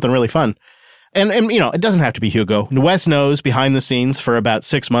could be something really fun. And it doesn't have to be Hugo. Wes knows behind the scenes for about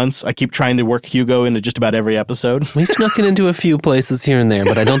 6 months. I keep trying to work Hugo into just about every episode. We've snuck it into a few places here and there,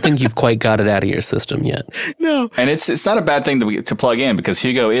 but I don't think you've quite got it out of your system yet. No. And it's not a bad thing to plug in, because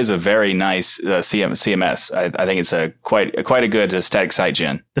Hugo is a very nice CMS. I think it's quite a good static site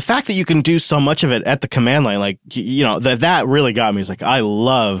gen. The fact that you can do so much of it at the command line, like, that really got me. It's like, I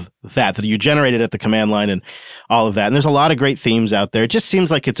love that you generate it at the command line and all of that. And there's a lot of great themes out there. It just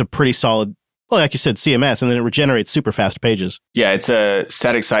seems like it's a pretty solid, well, like you said, CMS, and then it regenerates super fast pages. Yeah, it's a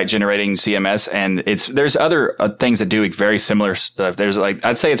static site generating CMS, and there's other things that do very similar stuff. There's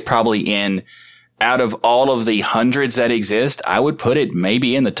I'd say it's probably out of all of the hundreds that exist, I would put it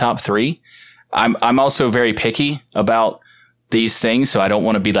maybe in the top 3. I'm also very picky about these things, so I don't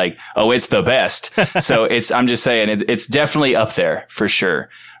want to be like, oh, it's the best. So I'm just saying it's definitely up there for sure.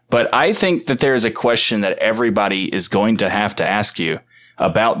 But I think that there is a question that everybody is going to have to ask you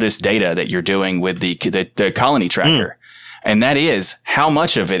about this data that you're doing with the colony tracker. And that is, how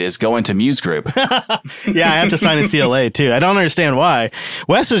much of it is going to Muse Group? Yeah, I have to sign a CLA too. I don't understand why.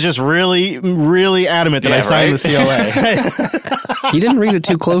 Wes was just really, really adamant that I signed the CLA. You didn't read it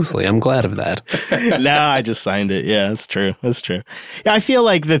too closely. I'm glad of that. No, I just signed it. Yeah, that's true. Yeah, I feel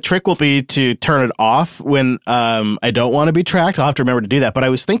like the trick will be to turn it off when I don't want to be tracked. I'll have to remember to do that. But I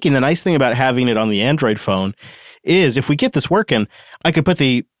was thinking the nice thing about having it on the Android phone is if we get this working, I could put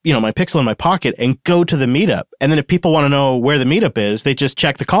my Pixel in my pocket and go to the meetup. And then if people want to know where the meetup is, they just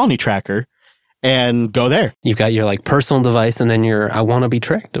check the colony tracker and go there. You've got your personal device and then your I want to be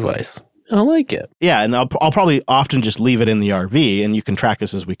tracked device. I like it. Yeah. And I'll probably often just leave it in the RV, and you can track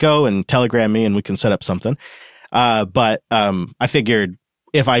us as we go and telegram me and we can set up something. But I figured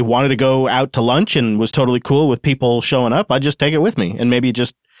if I wanted to go out to lunch and was totally cool with people showing up, I'd just take it with me and maybe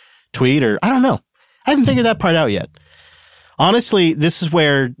just tweet, or I don't know. I haven't figured that part out yet. Honestly, this is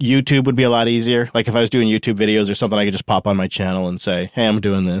where YouTube would be a lot easier. Like if I was doing YouTube videos or something, I could just pop on my channel and say, hey, I'm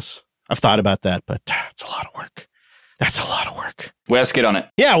doing this. I've thought about that, but it's a lot of work. That's a lot of work. Wes, get on it.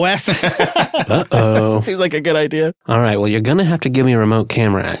 Yeah, Wes. Uh-oh. Seems like a good idea. All right, well, you're going to have to give me remote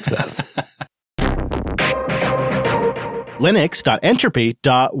camera access.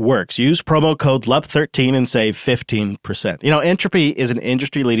 Linux.entropy.works. Use promo code LUP13 and save 15%. Entropy is an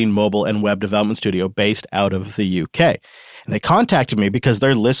industry-leading mobile and web development studio based out of the UK. And they contacted me because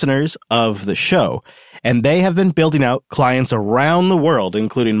they're listeners of the show. And they have been building out clients around the world,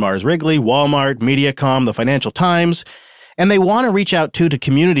 including Mars Wrigley, Walmart, Mediacom, the Financial Times. And they want to reach out, too, to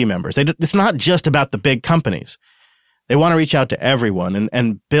community members. It's not just about the big companies. They want to reach out to everyone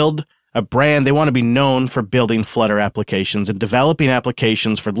and build a brand. They want to be known for building Flutter applications and developing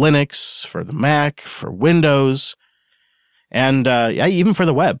applications for Linux, for the Mac, for Windows, and even for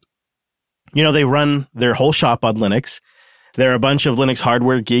the web. They run their whole shop on Linux. They're a bunch of Linux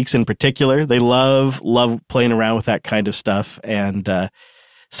hardware geeks in particular. They love playing around with that kind of stuff. And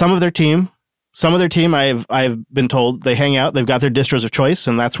some of their team, I've been told they hang out. They've got their distros of choice,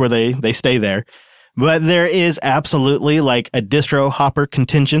 and that's where they stay there. But there is absolutely like a distro hopper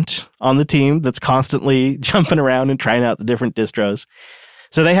contingent on the team that's constantly jumping around and trying out the different distros.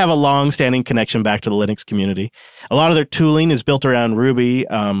 So they have a long-standing connection back to the Linux community. A lot of their tooling is built around Ruby,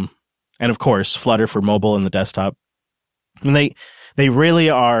 and of course, Flutter for mobile and the desktop. And they really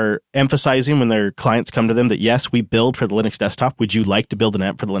are emphasizing when their clients come to them that, yes, we build for the Linux desktop. Would you like to build an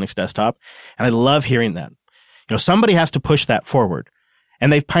app for the Linux desktop? And I love hearing that. Somebody has to push that forward.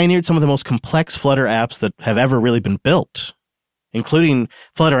 And they've pioneered some of the most complex Flutter apps that have ever really been built, including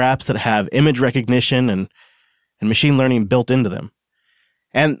Flutter apps that have image recognition and machine learning built into them.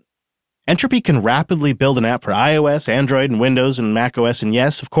 And Entropy can rapidly build an app for iOS, Android, and Windows, and macOS, and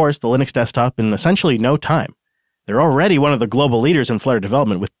yes, of course, the Linux desktop in essentially no time. They're already one of the global leaders in Flutter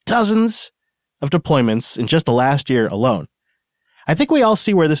development with dozens of deployments in just the last year alone. I think we all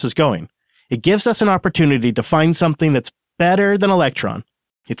see where this is going. It gives us an opportunity to find something that's better than Electron.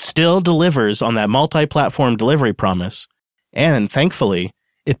 It still delivers on that multi-platform delivery promise. And thankfully,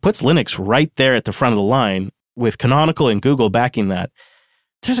 it puts Linux right there at the front of the line with Canonical and Google backing that.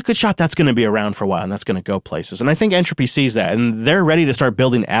 There's a good shot that's going to be around for a while and that's going to go places. And I think Entropy sees that and they're ready to start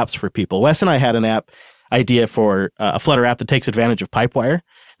building apps for people. Wes and I had an app idea for a Flutter app that takes advantage of Pipewire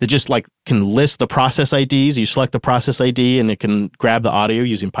that just like can list the process IDs. You select the process ID and it can grab the audio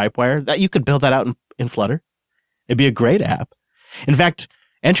using Pipewire. That you could build that out in Flutter. It'd be a great app. In fact,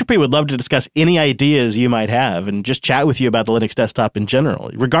 Entropy would love to discuss any ideas you might have and just chat with you about the Linux desktop in general.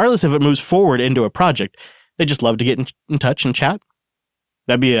 Regardless if it moves forward into a project, they just love to get in touch and chat.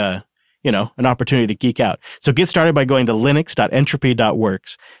 That'd be an opportunity to geek out. So get started by going to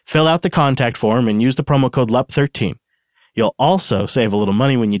linux.entropy.works, fill out the contact form, and use the promo code LUP13. You'll also save a little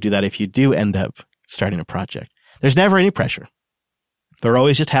money when you do that if you do end up starting a project. There's never any pressure. They're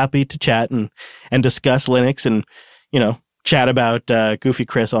always just happy to chat and discuss Linux and, chat about Goofy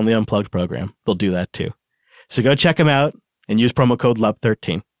Chris on the Unplugged program. They'll do that too. So go check them out and use promo code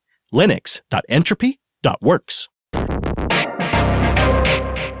LUP13. linux.entropy.works.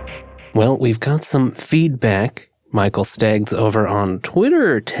 Well, we've got some feedback. Michael Staggs over on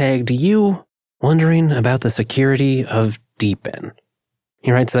Twitter tagged you wondering about the security of Deepin.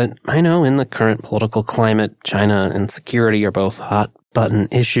 He writes that, I know in the current political climate, China and security are both hot button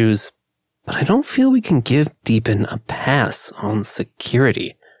issues, but I don't feel we can give Deepin a pass on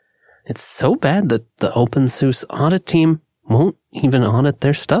security. It's so bad that the OpenSUSE audit team won't even audit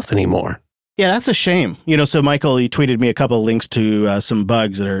their stuff anymore. Yeah, that's a shame. So Michael, he tweeted me a couple of links to some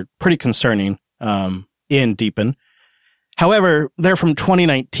bugs that are pretty concerning in Deepin. However, they're from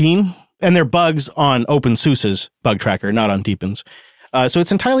 2019, and they're bugs on OpenSUSE's bug tracker, not on Deepin's. So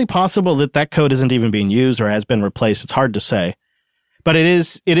it's entirely possible that code isn't even being used or has been replaced. It's hard to say. But it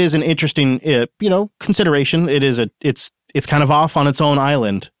is an interesting, consideration. It's kind of off on its own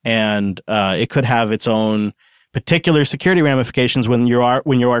island, and it could have its own particular security ramifications when you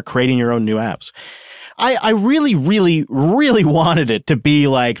are creating your own new apps. I really, really, really wanted it to be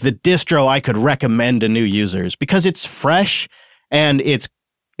like the distro I could recommend to new users because it's fresh and it's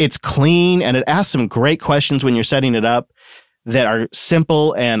clean and it asks some great questions when you're setting it up that are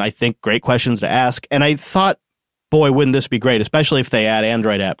simple and I think great questions to ask. And I thought, boy, wouldn't this be great, especially if they add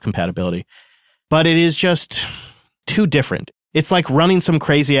Android app compatibility. But it is just too different. It's like running some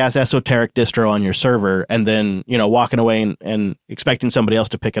crazy-ass esoteric distro on your server and then, walking away and expecting somebody else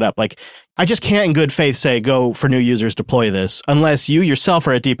to pick it up. Like, I just can't in good faith say, go for new users, deploy this, unless you yourself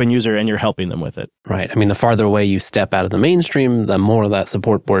are a Deepin user and you're helping them with it. Right. I mean, the farther away you step out of the mainstream, the more of that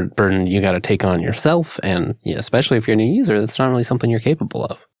support burden you got to take on yourself. And especially if you're a new user, that's not really something you're capable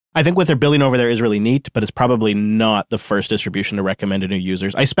of. I think what they're building over there is really neat, but it's probably not the first distribution to recommend to new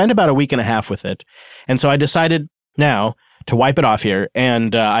users. I spent about a week and a half with it. And so I decided now to wipe it off here.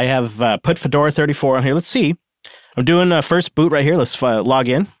 And I have put Fedora 34 on here. Let's see. I'm doing a first boot right here. Let's log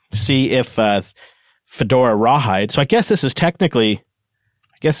in, see if Fedora Rawhide. So I guess this is technically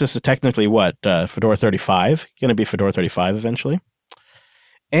what? Fedora 35. Going to be Fedora 35 eventually.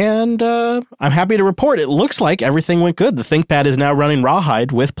 And I'm happy to report it looks like everything went good. The ThinkPad is now running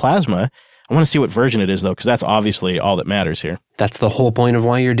Rawhide with Plasma. I want to see what version it is, though, because that's obviously all that matters here. That's the whole point of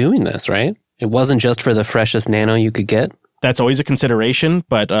why you're doing this, right? It wasn't just for the freshest Nano you could get. That's always a consideration,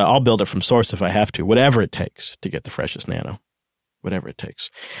 but I'll build it from source if I have to, whatever it takes to get the freshest Nano. Whatever it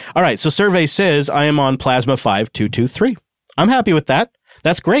takes. All right, so survey says I am on Plasma 5223. I'm happy with that.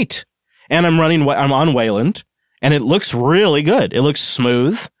 That's great. And I'm on Wayland, and it looks really good. It looks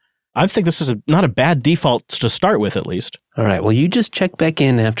smooth. I think this is not a bad default to start with, at least. All right, well, you just check back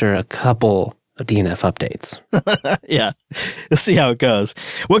in after a couple of DNF updates. Yeah, let's see how it goes.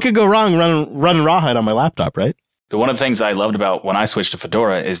 What could go wrong running Rawhide on my laptop, right? One of the things I loved about when I switched to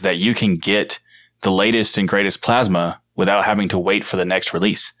Fedora is that you can get the latest and greatest Plasma without having to wait for the next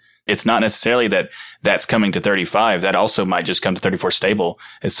release. It's not necessarily that that's coming to 35. That also might just come to 34 stable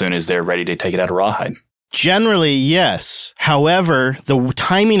as soon as they're ready to take it out of Rawhide. Generally, yes. However, the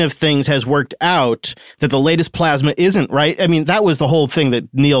timing of things has worked out that the latest Plasma isn't, right? I mean, that was the whole thing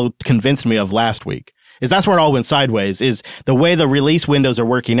that Neil convinced me of last week. That's where it all went sideways, is the way the release windows are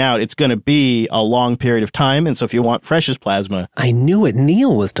working out. It's going to be a long period of time. And so if you want freshest Plasma. I knew it.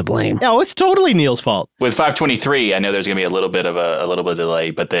 Neil was to blame. No, it's totally Neil's fault. With 523, I know there's going to be a little bit of delay,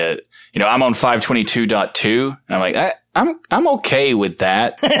 but I'm on 522.2 and I'm like, I'm okay with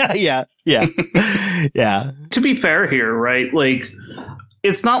that. Yeah. Yeah. To be fair here, right? Like,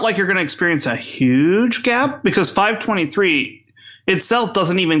 it's not like you're going to experience a huge gap because 523 itself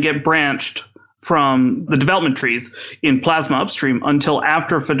doesn't even get branched from the development trees in Plasma upstream until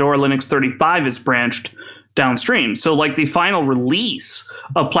after Fedora Linux 35 is branched downstream. So like the final release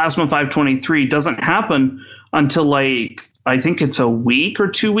of Plasma 523 doesn't happen until like, I think it's a week or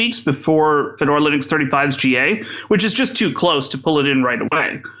 2 weeks before Fedora Linux 35's GA, which is just too close to pull it in right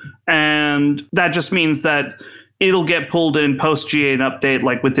away. And that just means that it'll get pulled in post GA and update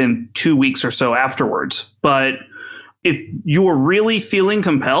like within 2 weeks or so afterwards. But if you're really feeling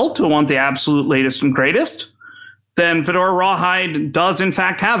compelled to want the absolute latest and greatest, then Fedora Rawhide does in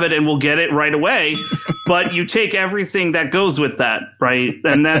fact have it and will get it right away. But you take everything that goes with that, right?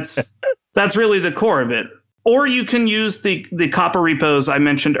 And that's really the core of it. Or you can use the Copper repos I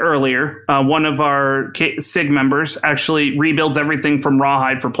mentioned earlier. One of our SIG members actually rebuilds everything from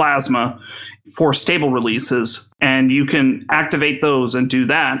Rawhide for Plasma for stable releases, and you can activate those and do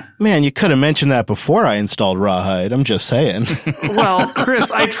that. Man, you could have mentioned that before I installed Rawhide. I'm just saying. Well,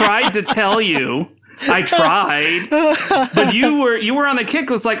 Chris, I tried to tell you. I tried, but you were on a kick.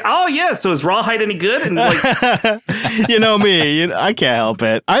 It was like, oh yeah, so is Rawhide any good? And like, you know me, I can't help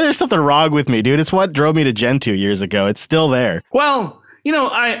it. There's something wrong with me, dude. It's what drove me to Gentoo years ago. It's still there. Well,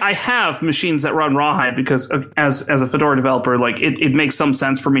 I have machines that run Rawhide because as a Fedora developer, like it makes some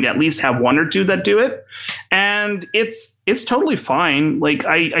sense for me to at least have one or two that do it, and it's totally fine. Like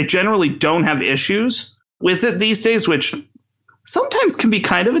I generally don't have issues with it these days, which sometimes can be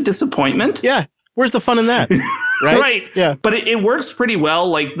kind of a disappointment. Yeah. Where's the fun in that? Right? Right. Yeah. But it works pretty well.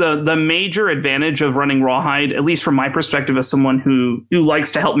 Like the major advantage of running Rawhide, at least from my perspective as someone who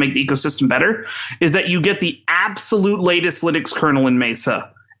likes to help make the ecosystem better, is that you get the absolute latest Linux kernel in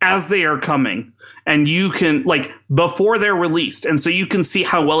Mesa as they are coming. And you can, like, before they're released. And so you can see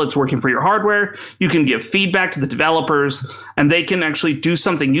how well it's working for your hardware. You can give feedback to the developers, and they can actually do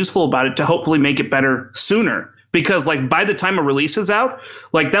something useful about it to hopefully make it better sooner. Because like by the time a release is out,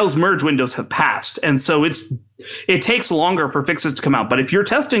 like those merge windows have passed. And so it takes longer for fixes to come out. But if you're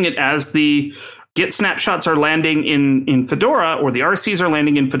testing it as the Git snapshots are landing in Fedora or the RCs are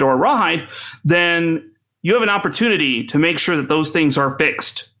landing in Fedora Rawhide, then you have an opportunity to make sure that those things are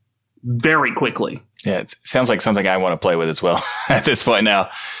fixed very quickly. Yeah, it sounds like something I want to play with as well at this point now.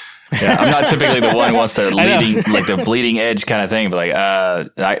 Yeah, I'm not typically the one who wants the the bleeding edge kind of thing, but like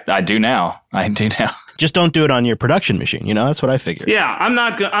I do now. I do now. Just don't do it on your production machine. That's what I figured. Yeah, I'm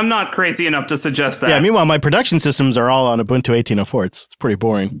not crazy enough to suggest that. Yeah, meanwhile, my production systems are all on Ubuntu 18.04. It's pretty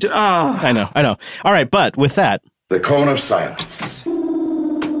boring. I know. All right, but with that, the cone of silence.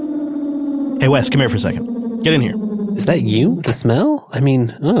 Hey, Wes, come here for a second. Get in here. Is that you? The smell? I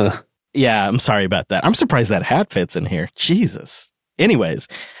mean, ugh. Yeah, I'm sorry about that. I'm surprised that hat fits in here. Jesus. Anyways,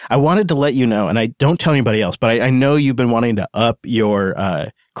 I wanted to let you know, and I don't tell anybody else, but I know you've been wanting to up your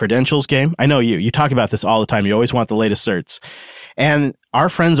credentials game. I know you talk about this all the time. You always want the latest certs. And our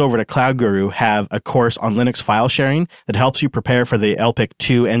friends over at Cloud Guru have a course on Linux file sharing that helps you prepare for the LPIC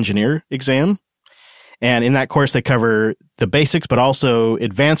 2 engineer exam. And in that course, they cover the basics, but also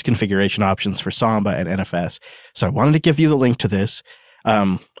advanced configuration options for Samba and NFS. So I wanted to give you the link to this.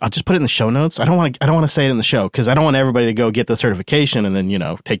 I'll just put it in the show notes. I don't want to say it in the show because I don't want everybody to go get the certification and then,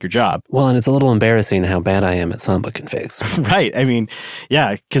 take your job. Well, and it's a little embarrassing how bad I am at Samba configs. Right. I mean,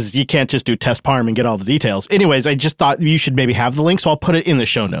 yeah, because you can't just do test parm and get all the details. Anyways, I just thought you should maybe have the link, so I'll put it in the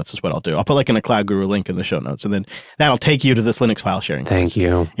show notes is what I'll do. I'll put like in a Cloud Guru link in the show notes, and then that'll take you to this Linux file sharing. Thank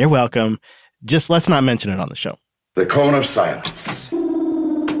you. You're welcome. Just let's not mention it on the show. The cone of silence.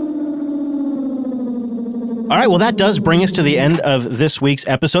 All right, well, that does bring us to the end of this week's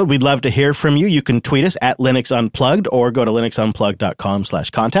episode. We'd love to hear from you. You can tweet us at Linux Unplugged or go to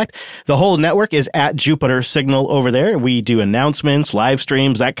linuxunplugged.com/contact. The whole network is at Jupiter Signal over there. We do announcements, live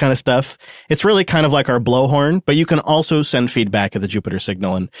streams, that kind of stuff. It's really kind of like our blowhorn, but you can also send feedback at the Jupiter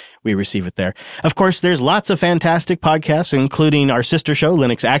Signal and we receive it there. Of course, there's lots of fantastic podcasts, including our sister show,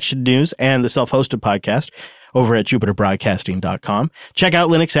 Linux Action News, and the self-hosted podcast over at jupiterbroadcasting.com. Check out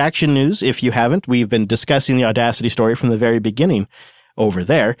Linux Action News if you haven't. We've been discussing the Audacity story from the very beginning over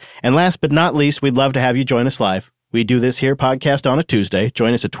there. And last but not least, we'd love to have you join us live. We do this here podcast on a Tuesday.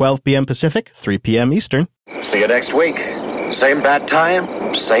 Join us at 12 p.m. Pacific, 3 p.m. Eastern. See you next week. Same bad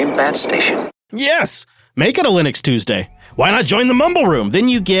time, same bad station. Yes! Make it a Linux Tuesday. Why not join the Mumble Room? Then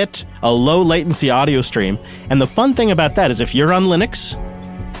you get a low latency audio stream. And the fun thing about that is if you're on Linux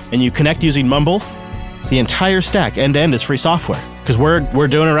and you connect using Mumble, the entire stack, end-to-end, is free software. Because we're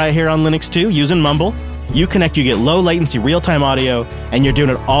doing it right here on Linux too, using Mumble. You connect, you get low latency, real-time audio, and you're doing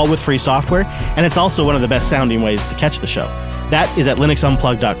it all with free software. And it's also one of the best sounding ways to catch the show. That is at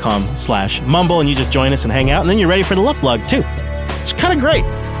linuxunplugged.com/mumble, and you just join us and hang out, and then you're ready for the Luplug too. It's kind of great.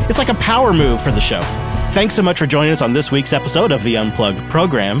 It's like a power move for the show. Thanks so much for joining us on this week's episode of the Unplugged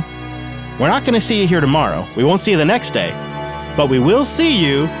program. We're not going to see you here tomorrow. We won't see you the next day. But we will see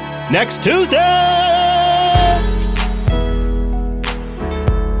you next Tuesday!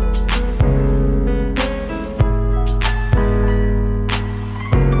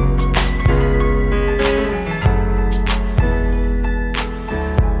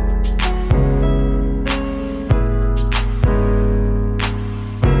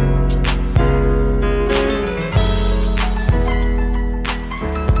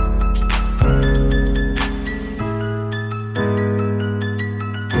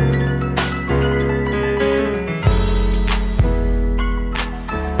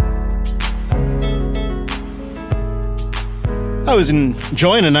 was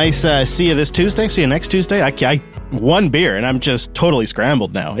enjoying a nice see you this Tuesday, see you next Tuesday. I one beer and I'm just totally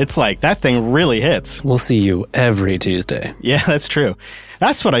scrambled now. It's like that thing really hits. We'll see you every Tuesday. Yeah, that's true.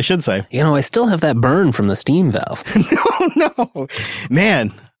 That's what I should say. You know, I still have that burn from the steam valve. No.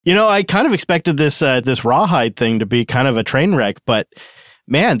 Man, you know, I kind of expected this Rawhide thing to be kind of a train wreck, but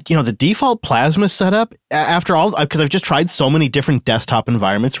man, you know, the default Plasma setup, after all, because I've just tried so many different desktop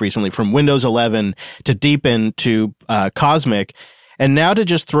environments recently, from Windows 11 to Deepin to Cosmic, and now to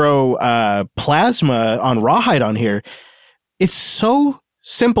just throw Plasma on Rawhide on here, it's so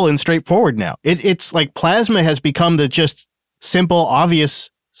simple and straightforward now. It's like Plasma has become the just simple, obvious,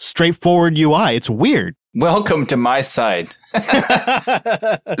 straightforward UI. It's weird. Welcome to my side.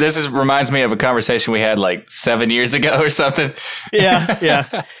 This reminds me of a conversation we had like 7 years ago or something.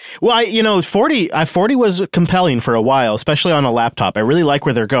 Yeah. Well, 40 was compelling for a while, especially on a laptop. I really like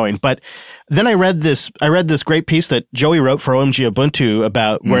where they're going. But then I read this great piece that Joey wrote for OMG Ubuntu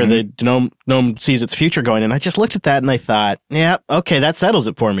about where the GNOME sees its future going. And I just looked at that and I thought, yeah, okay, that settles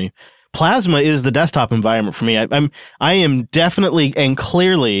it for me. Plasma is the desktop environment for me. I am definitely and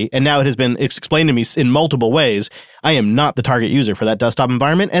clearly, and now it has been explained to me in multiple ways, I am not the target user for that desktop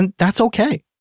environment, and that's okay.